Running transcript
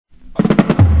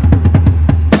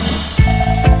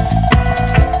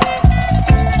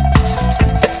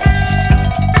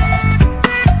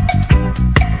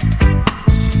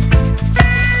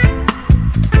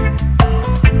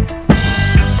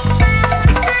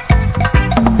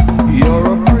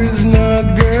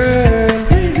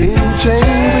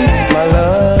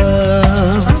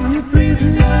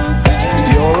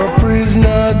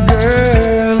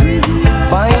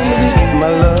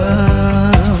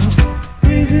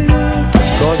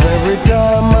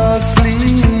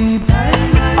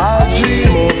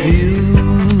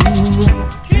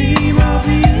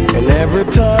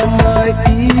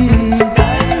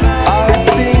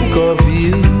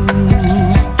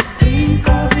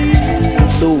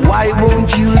why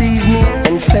won't you leave me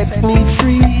and set me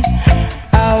free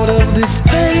out of this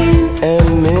pain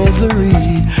and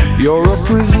misery? You're a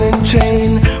prison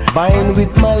chain, bind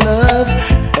with my love,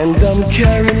 and I'm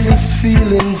carrying this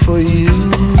feeling for you.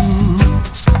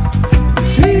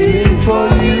 This feeling for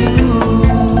you.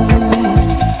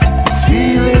 This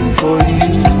feeling for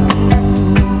you.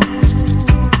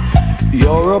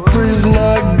 You're a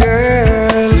prisoner,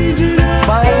 girl,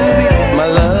 bind with my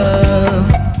love.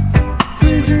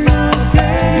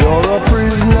 You're a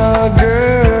prisoner,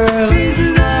 girl,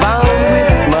 bound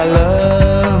with my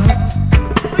love.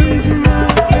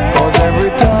 'Cause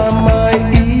every time I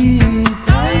eat,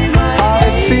 I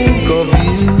think of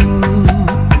you.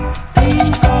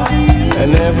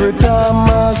 And every time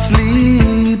I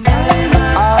sleep,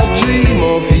 I dream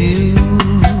of you.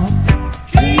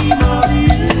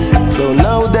 So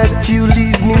now that you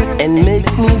leave me and make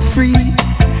me free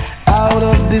out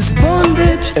of this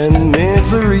bondage and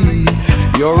misery,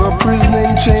 you're a prison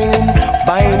chain,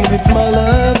 bind with my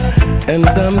love, and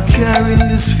I'm carrying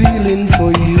this feeling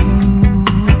for you.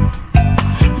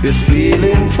 This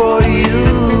feeling for you,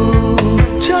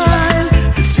 child,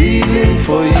 this feeling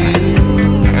for you.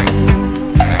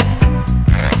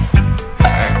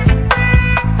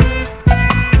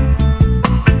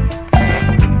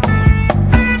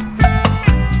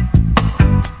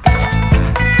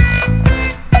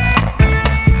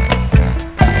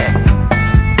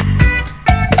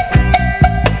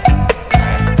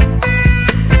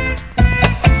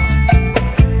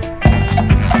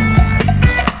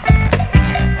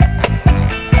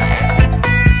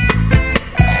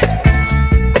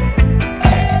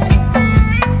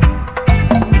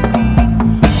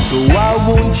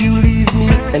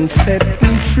 And set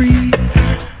me free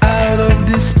out of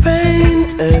this pain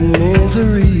and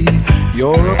misery.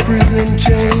 You're a prison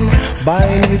chain,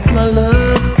 bind with my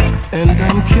love, and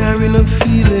I'm carrying a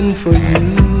feeling for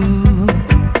you.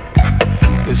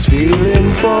 This feeling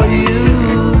for you,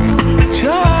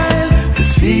 child,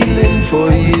 this feeling for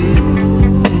you.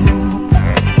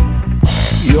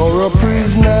 You're a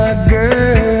prisoner,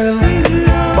 girl,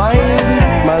 bind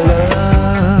with my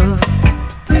love.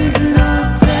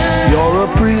 You're a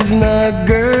prisoner,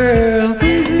 girl,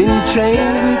 in chains.